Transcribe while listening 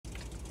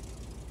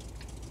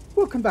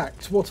Welcome back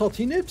to what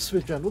Arty Noobs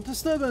with General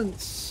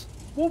Disturbance.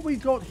 What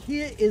we've got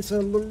here is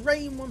a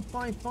Lorraine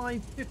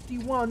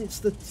 15551. It's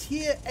the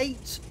Tier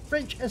 8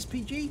 French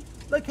SPG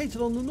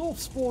located on the north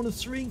spawn of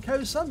Serene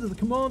Coast under the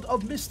command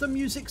of Mr.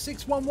 Music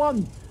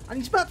 611. And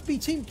he's about to be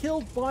team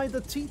killed by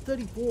the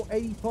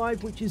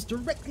T-3485, which is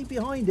directly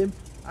behind him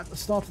at the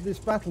start of this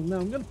battle. Now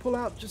I'm going to pull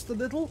out just a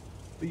little,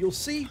 but you'll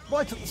see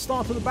right at the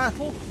start of the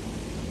battle,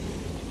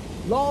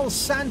 Lars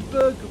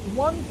Sandberg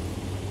 1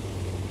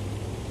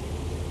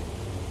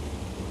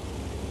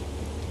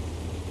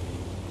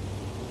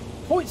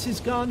 points his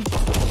gun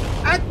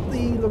at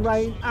the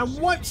Lorraine and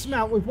wipes him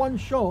out with one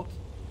shot.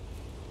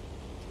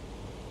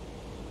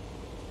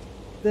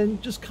 Then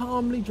just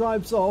calmly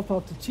drives off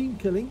after team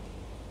killing.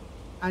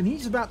 And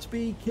he's about to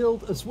be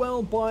killed as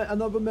well by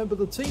another member of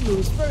the team who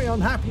is very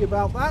unhappy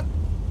about that.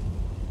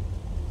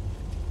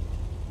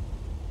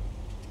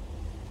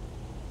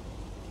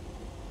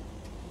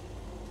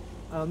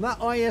 And that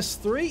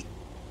IS-3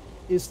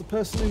 is the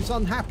person who's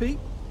unhappy.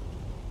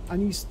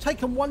 And he's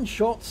taken one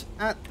shot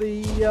at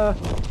the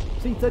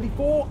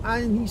T-34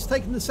 and he's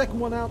taken the second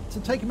one out to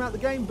take him out of the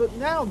game. But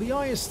now the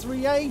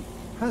IS-3A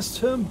has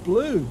turned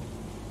blue.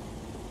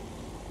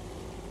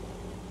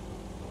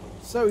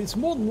 So it's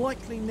more than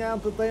likely now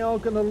that they are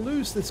going to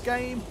lose this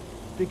game,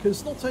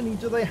 because not only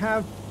do they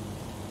have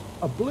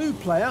a blue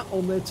player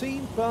on their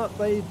team, but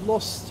they've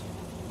lost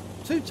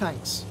two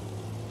tanks,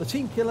 the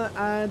team killer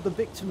and the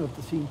victim of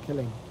the team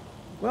killing.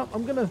 Well,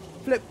 I'm going to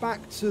flip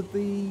back to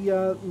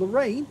the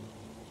Lorraine,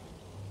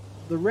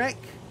 the wreck,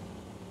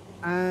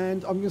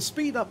 and I'm going to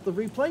speed up the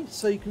replay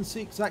so you can see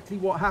exactly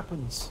what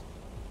happens.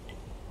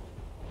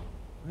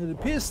 It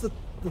appears that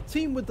the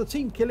team with the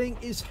team killing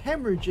is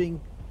hemorrhaging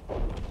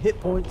hit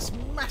points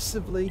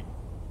massively.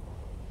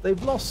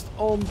 They've lost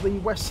on the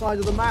west side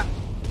of the map.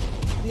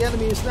 The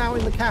enemy is now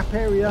in the cap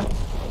area,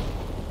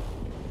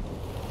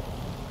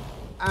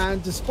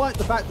 and despite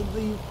the fact that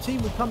the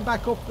team would come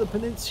back off the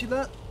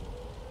peninsula,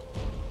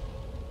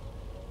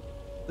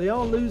 they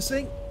are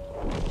losing.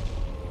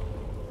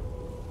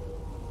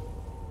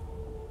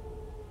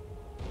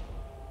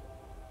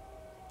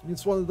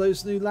 It's one of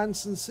those new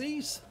lands and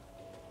seas.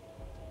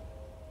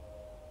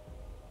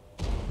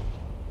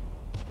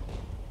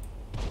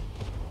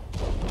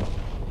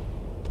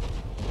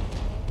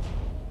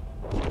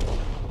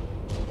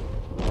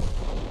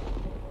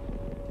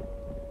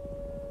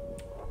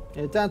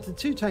 Yeah, down to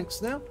two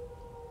tanks now.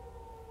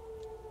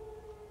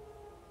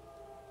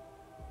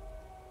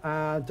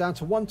 Down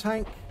to one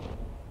tank,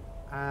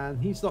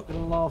 and he's not going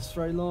to last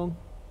very long.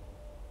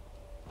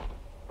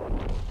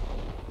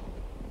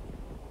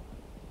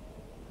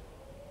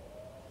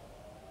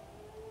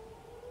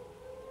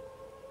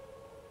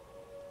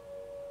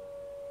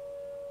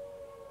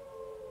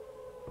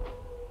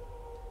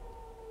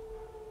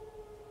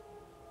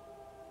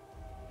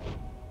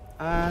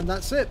 And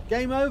that's it,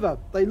 game over.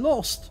 They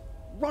lost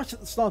right at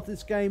the start of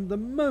this game, the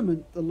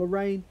moment the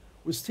Lorraine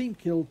was team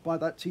killed by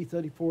that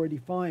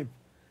T-3485,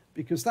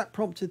 because that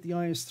prompted the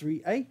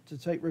IS-3A to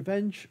take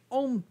revenge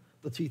on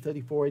the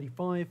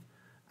T-3485,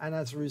 and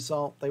as a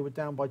result they were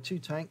down by two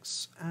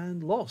tanks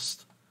and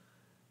lost.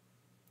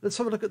 Let's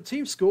have a look at the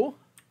team score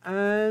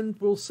and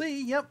we'll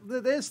see. Yep,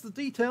 there's the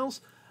details.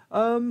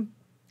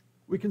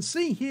 We can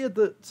see here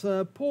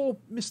that poor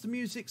Mr.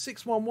 Music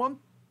 611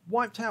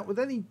 wiped out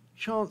without any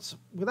chance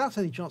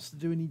to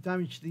do any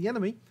damage to the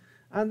enemy.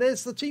 And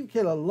there's the team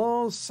killer,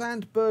 Lars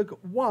Sandberg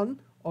 1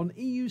 on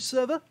EU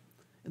server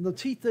in the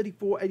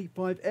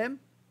T-3485M,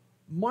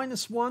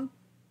 -1,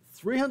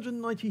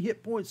 390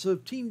 hit points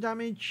of team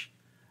damage,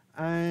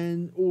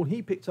 and all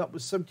he picked up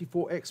was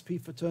 74 XP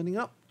for turning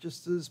up,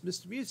 just as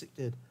Mr. Music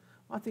did.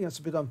 I think that's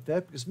a bit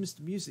unfair, because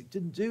Mr. Music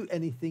didn't do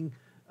anything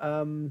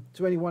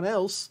to anyone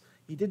else.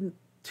 He didn't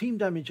team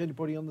damage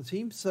anybody on the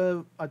team,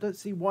 so I don't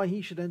see why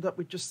he should end up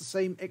with just the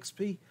same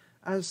XP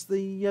as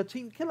the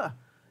team killer.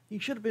 He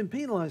should have been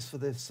penalised for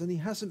this, and he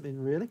hasn't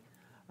been really.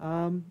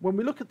 When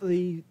we look at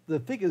the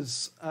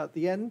figures at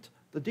the end,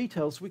 the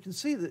details, we can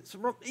see that it's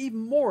even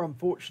more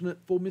unfortunate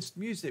for Mr.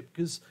 Music,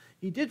 because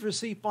he did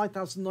receive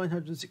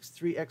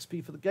 5,963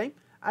 XP for the game,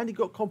 and he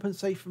got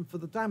compensation for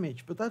the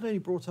damage, but that only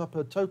brought up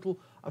a total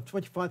of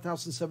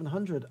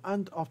 25,700,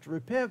 and after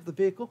repair of the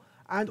vehicle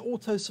and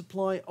auto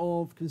supply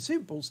of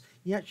consumables,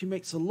 he actually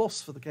makes a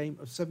loss for the game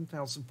of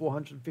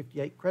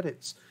 7,458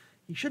 credits.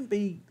 He shouldn't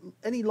be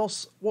any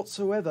loss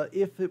whatsoever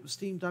if it was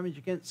team damage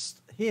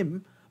against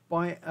him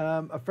by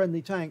a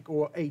friendly tank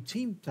or a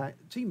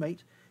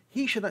teammate.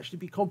 He should actually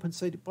be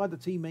compensated by the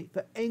teammate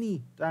for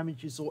any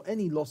damages or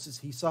any losses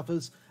he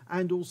suffers,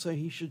 and also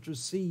he should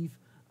receive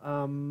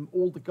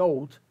all the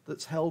gold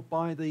that's held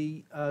by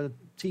the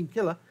team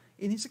killer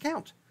in his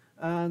account.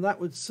 And that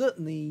would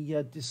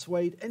certainly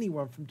dissuade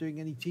anyone from doing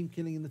any team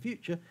killing in the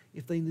future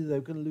if they knew they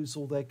were going to lose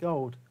all their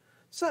gold.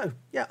 So,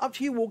 yeah, up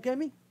to you,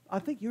 Wargaming. I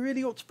think you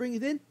really ought to bring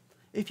it in.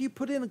 If you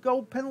put in a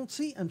gold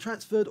penalty and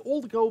transferred all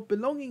the gold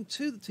belonging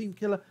to the team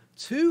killer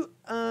to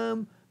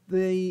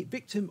the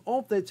victim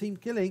of their team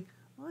killing,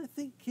 I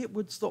think it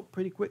would stop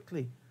pretty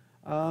quickly.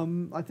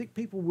 I think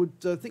people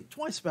would think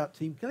twice about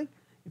team killing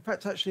In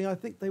fact, actually, I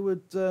think they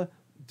would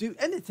do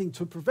anything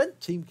to prevent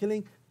team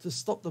killing to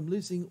stop them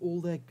losing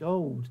all their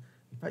gold.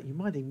 In fact, you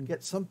might even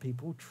get some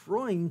people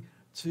trying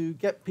to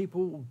get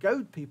people, or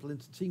goad people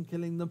into team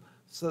killing them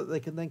so that they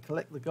can then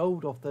collect the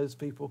gold off those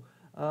people.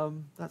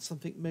 That's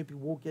something maybe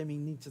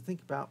Wargaming need to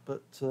think about,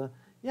 but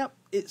yeah,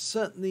 it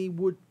certainly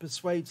would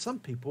persuade some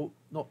people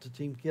not to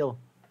team kill.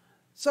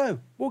 So,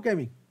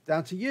 Wargaming,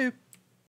 down to you.